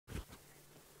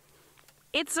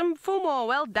It's Mfumo.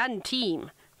 Well done,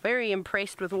 team. Very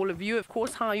impressed with all of you. Of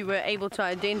course, how you were able to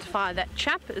identify that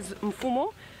chap as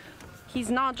Mfumo. He's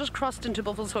now just crossed into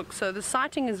Buffelshoek, so the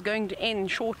sighting is going to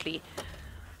end shortly.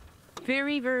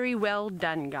 Very, very well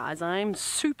done, guys. I'm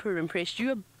super impressed.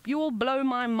 You all blow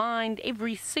my mind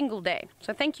every single day.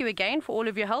 So thank you again for all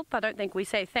of your help. I don't think we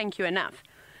say thank you enough.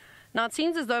 Now it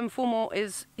seems as though Mfumo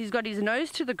he's got his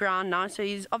nose to the ground now, so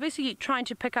he's obviously trying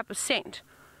to pick up a scent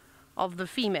of the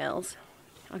females.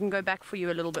 I can go back for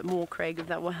you a little bit more, Craig, if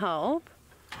that will help.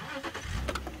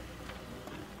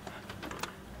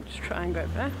 Just try and go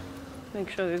back. Make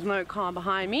sure there's no car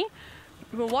behind me.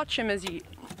 We'll watch him as he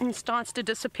starts to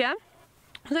disappear.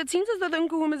 So it seems as though the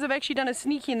Nkuhumas have actually done a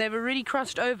sneaky and they've already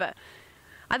crossed over.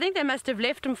 I think they must have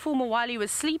left Mfumo while he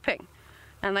was sleeping.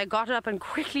 And they got up and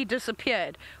quickly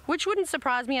disappeared. Which wouldn't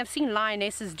surprise me. I've seen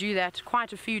lionesses do that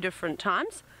quite a few different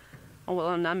times. Oh, well,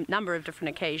 on a number of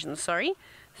different occasions, sorry.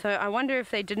 So I wonder if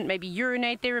they didn't maybe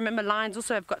urinate there. Remember, lions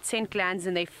also have got scent glands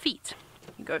in their feet.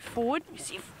 You go forward, you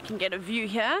see if we can get a view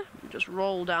here. Just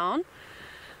roll down.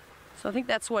 So I think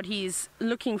that's what he's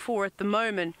looking for at the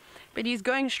moment. But he's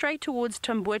going straight towards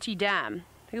Tamboti Dam.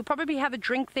 He'll probably have a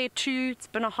drink there too. It's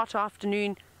been a hot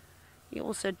afternoon. He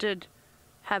also did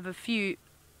have a few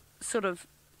sort of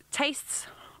tastes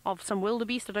of some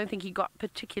wildebeest. I don't think he got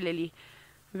particularly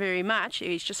very much.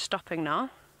 He's just stopping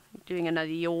now, doing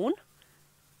another yawn.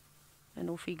 And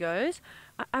off he goes.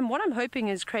 And what I'm hoping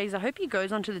is, Crazy, I hope he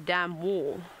goes onto the dam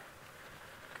wall.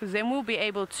 Because then we'll be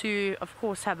able to, of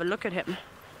course, have a look at him.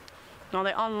 Now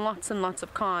there are lots and lots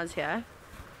of cars here.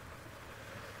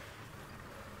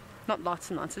 Not lots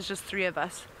and lots, it's just 3 of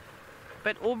us.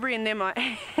 But Aubrey and them are,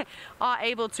 are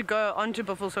able to go onto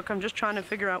Buffelshoek. I'm just trying to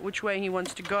figure out which way he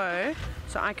wants to go,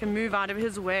 so I can move out of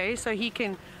his way so he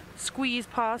can squeeze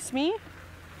past me.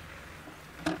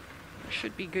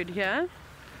 Should be good here.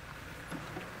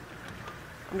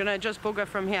 I'm gonna just booger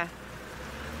from here.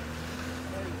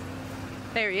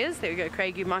 There he is. There we go,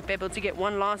 Craig. You might be able to get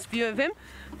one last view of him.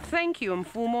 Thank you,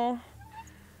 Mfumo.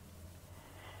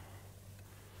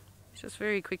 He's just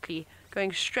very quickly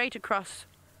going straight across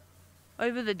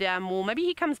over the dam wall. Maybe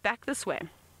he comes back this way.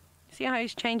 See how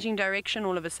he's changing direction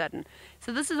all of a sudden?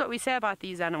 So this is what we say about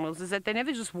these animals, is that they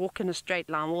never just walk in a straight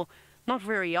line. Well, not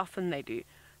very often they do.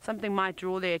 Something might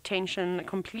draw their attention,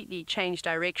 completely change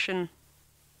direction.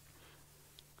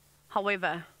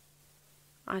 However,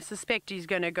 I suspect he's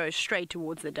going to go straight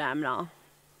towards the dam now.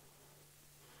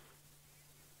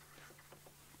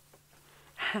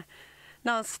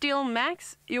 Now, Steel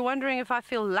Max, you're wondering if I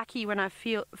feel lucky when I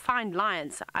find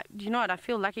lions. You know what? I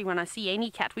feel lucky when I see any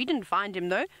cat. We didn't find him,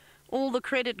 though. All the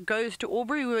credit goes to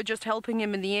Aubrey. We were just helping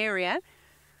him in the area.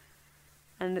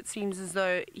 And it seems as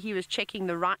though he was checking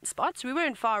the right spots. We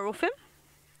weren't far off him.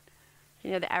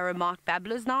 You know, the arrow-marked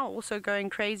babblers now also going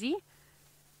crazy.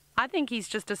 I think he's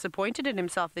just disappointed in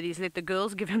himself that he's let the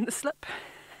girls give him the slip.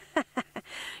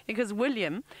 Because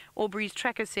William, Aubrey's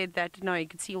tracker, said that, no, he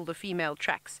could see all the female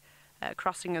tracks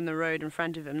crossing on the road in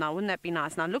front of him. Now, wouldn't that be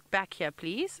nice? Now, look back here,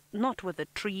 please. Not with the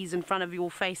trees in front of your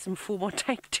face and Mfumo.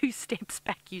 Take 2 steps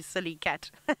back, you silly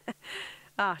cat.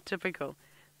 Ah, typical.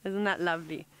 Isn't that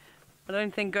lovely? I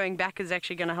don't think going back is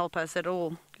actually going to help us at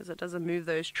all, because it doesn't move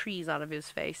those trees out of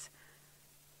his face.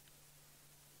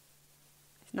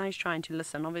 Now he's trying to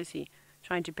listen. Obviously,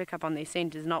 trying to pick up on their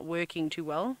scent is not working too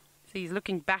well. So he's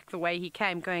looking back the way he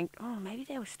came, going, oh, maybe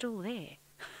they were still there.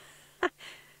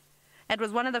 It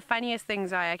was one of the funniest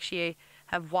things I actually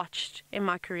have watched in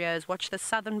my career, is watch the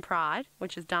Southern Pride,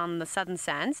 which is down the Southern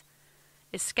Sands,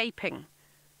 escaping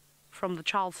from the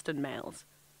Charleston males.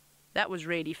 That was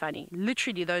really funny.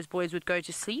 Literally, those boys would go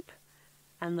to sleep,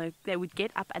 and they would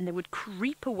get up and they would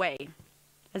creep away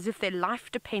as if their life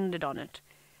depended on it.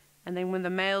 And then when the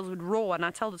males would roar, and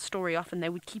I tell the story often, they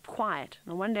would keep quiet.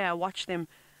 And one day I watched them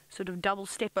sort of double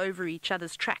step over each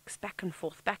other's tracks, back and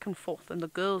forth, and the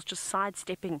girls just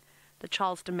sidestepping the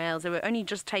Charleston males. They were only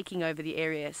just taking over the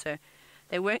area, so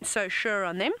they weren't so sure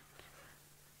on them.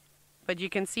 But you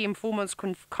can see Mfumo's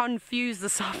confused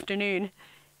this afternoon.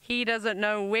 He doesn't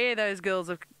know where those girls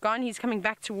have gone. He's coming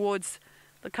back towards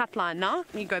the cut line now.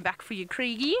 Let me go back for you,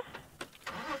 Craigie.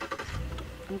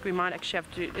 I think we might actually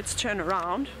have to, let's turn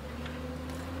around.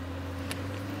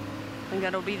 I think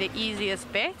that'll be the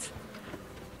easiest bet.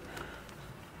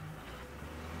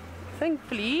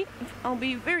 Thankfully, I'll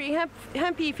be very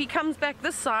happy if he comes back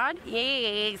this side.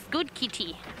 Yes, good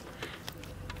kitty.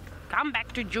 Come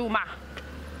back to Djuma.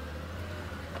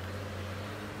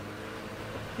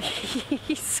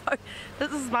 This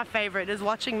is my favorite, is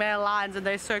watching male lions and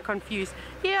they're so confused.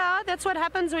 Yeah, that's what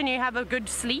happens when you have a good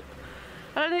sleep.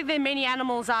 I don't think there are many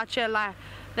animals out here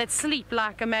that sleep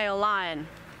like a male lion.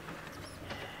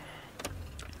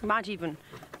 Might even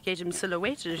get him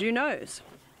silhouetted, who knows?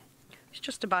 He's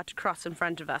just about to cross in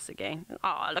front of us again.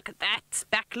 Oh, look at that,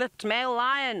 backlit male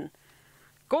lion.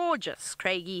 Gorgeous,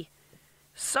 Craigie.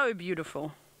 So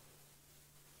beautiful.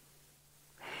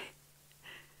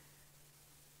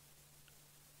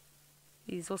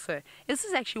 He's also, this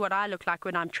is actually what I look like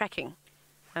when I'm tracking.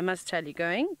 I must tell you,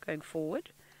 going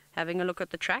forward, having a look at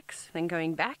the tracks, then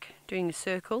going back, doing a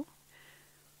circle,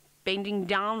 bending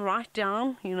down, right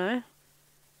down, you know.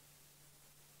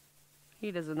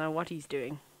 He doesn't know what he's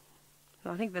doing.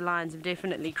 I think the lines have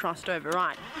definitely crossed over.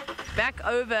 Right, back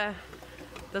over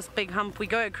this big hump we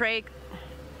go, Craig.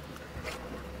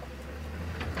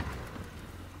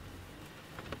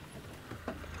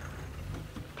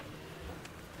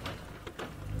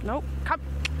 Nope,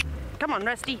 come on,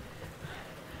 Rusty.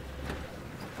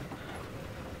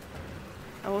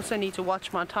 I also need to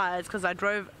watch my tires because I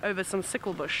drove over some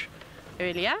sickle bush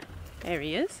earlier. There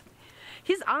he is.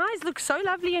 His eyes look so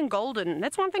lovely and golden.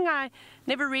 That's one thing I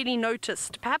never really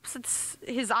noticed. Perhaps it's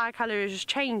his eye color is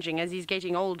changing as he's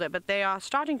getting older, but they are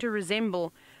starting to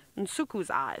resemble Nsuku's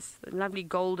eyes, the lovely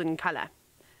golden color.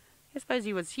 I suppose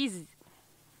he's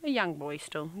a young boy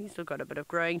still. He's still got a bit of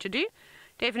growing to do.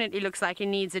 Definitely looks like he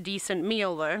needs a decent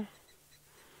meal though.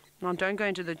 Now don't go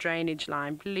into the drainage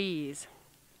line, please.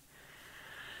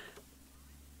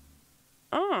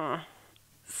 Ah.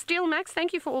 Steel Max,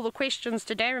 thank you for all the questions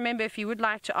today. Remember, if you would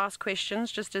like to ask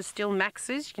questions, just as Steel Max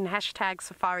is, you can hashtag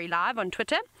Safari Live on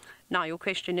Twitter. Now, your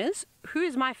question is, who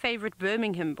is my favorite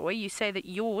Birmingham boy? You say that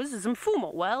yours is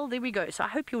Mfumo. Well, there we go. So I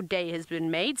hope your day has been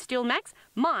made, Steel Max.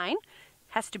 Mine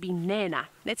has to be Nana.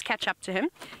 Let's catch up to him,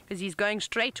 because he's going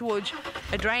straight towards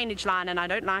a drainage line, and I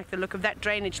don't like the look of that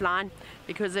drainage line,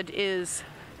 because it is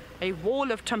a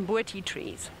wall of tambuti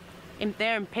trees.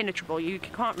 They're impenetrable. You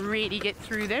can't really get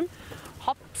through them.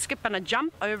 Hop, skip and a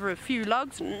jump over a few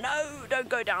logs. No, don't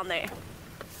go down there.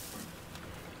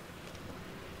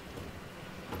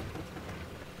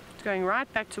 It's going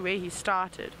right back to where he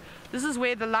started. This is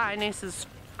where the lionesses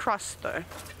cross though.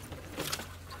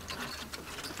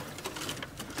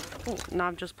 Oh, now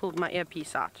I've just pulled my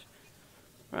earpiece out.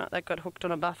 Right, that got hooked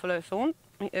on a buffalo thorn.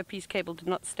 My earpiece cable did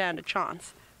not stand a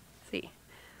chance. See,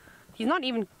 he's not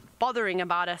even bothering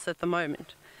about us at the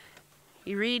moment.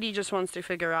 He really just wants to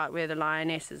figure out where the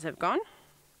lionesses have gone.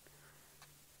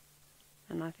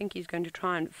 And I think he's going to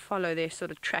try and follow their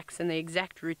sort of tracks in the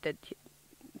exact route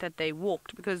that they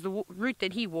walked, because the route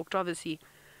that he walked obviously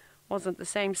wasn't the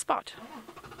same spot.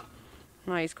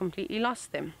 Now he's completely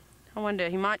lost them. I wonder,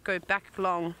 he might go back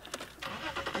long.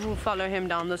 We'll follow him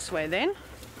down this way then.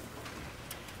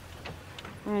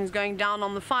 And he's going down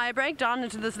on the fire break, down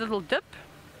into this little dip.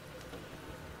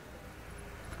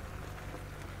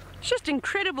 It's just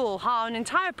incredible how an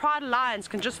entire pride of lions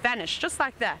can just vanish, just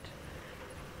like that.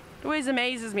 It always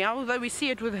amazes me, although we see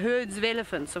it with herds of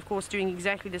elephants, of course, doing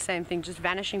exactly the same thing, just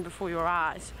vanishing before your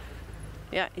eyes.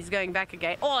 Yeah, he's going back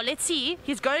again. Oh, let's see,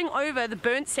 he's going over the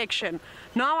burnt section.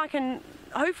 Now I can,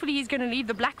 hopefully he's going to leave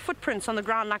the black footprints on the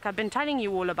ground like I've been telling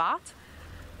you all about.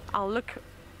 I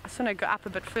just want to go up a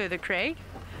bit further, Craig.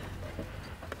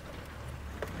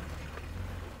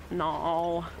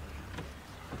 No.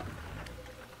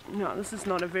 No, this is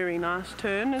not a very nice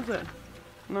turn, is it?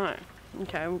 No.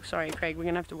 Okay, sorry, Craig, we're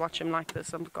going to have to watch him like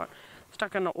this. I've got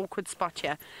stuck in an awkward spot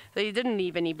here. So he didn't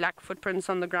leave any black footprints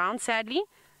on the ground, sadly.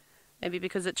 Maybe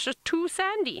because it's just too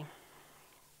sandy.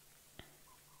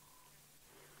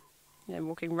 They're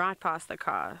walking right past the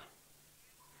car.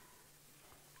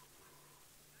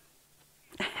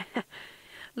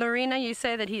 Lorena, you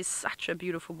say that he's such a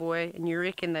beautiful boy, and you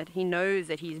reckon that he knows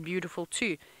that he's beautiful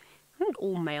too. I think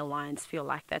all male lions feel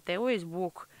like that. They always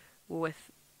walk with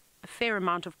a fair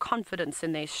amount of confidence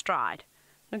in their stride.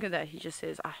 Look at that. He just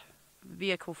says,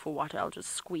 vehicle for what? I'll just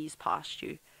squeeze past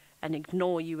you and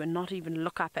ignore you and not even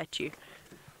look up at you.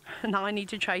 Now I need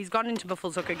to try. He's gone into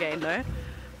Buffelshoek again though.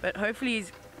 But hopefully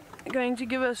he's going to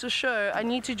give us a show. I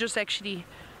need to just actually...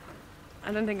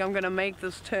 I don't think I'm going to make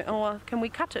this turn. Oh, well, can we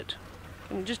cut it?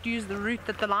 Can we just use the route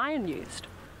that the lion used?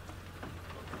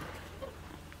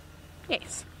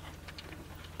 Yes.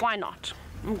 Why not?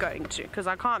 I'm going to, because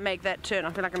I can't make that turn.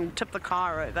 I feel like I'm going to tip the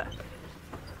car over.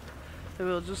 So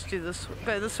we'll just do this.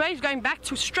 Go this way. He's going back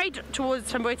straight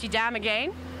towards Tamboti Dam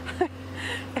again.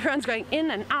 Everyone's going in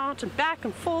and out and back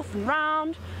and forth and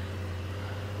round.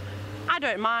 I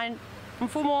don't mind.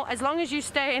 Mfumo, as long as you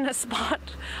stay in a spot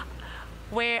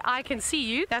where I can see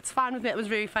you, that's fine with me. It was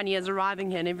very funny as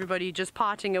arriving here and everybody just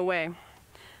parting away.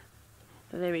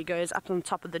 So there he goes, up on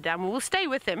top of the dam. We'll stay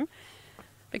with him,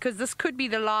 because this could be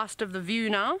the last of the view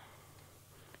now.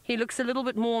 He looks a little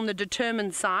bit more on the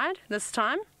determined side this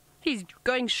time. He's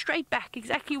going straight back,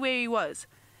 exactly where he was.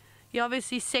 He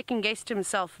obviously second-guessed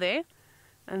himself there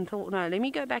and thought, no, let me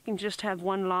go back and just have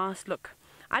one last look.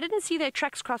 I didn't see their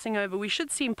tracks crossing over. We should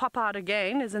see him pop out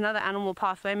again. There's another animal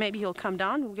pathway. Maybe he'll come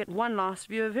down. We'll get one last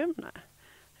view of him. No.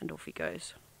 And off he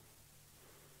goes.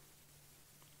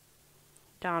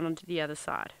 Down onto the other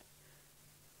side.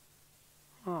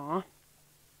 Aww.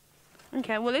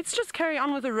 Okay, well, let's just carry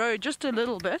on with the road just a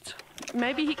little bit.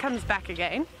 Maybe he comes back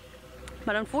again.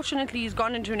 But unfortunately, he's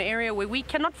gone into an area where we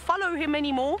cannot follow him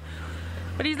anymore.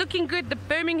 But he's looking good. The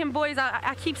Birmingham boys,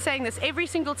 I keep saying this, every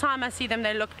single time I see them,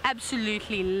 they look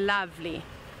absolutely lovely.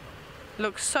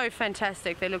 Look so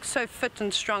fantastic. They look so fit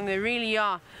and strong. They really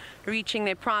are reaching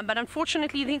their prime. But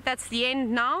unfortunately, I think that's the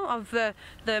end now of the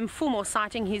Mfumo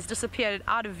sighting. He's disappeared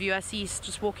out of view. I see he's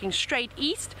just walking straight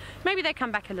east. Maybe they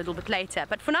come back a little bit later.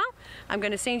 But for now, I'm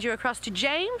going to send you across to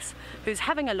James, who's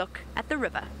having a look at the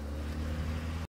river.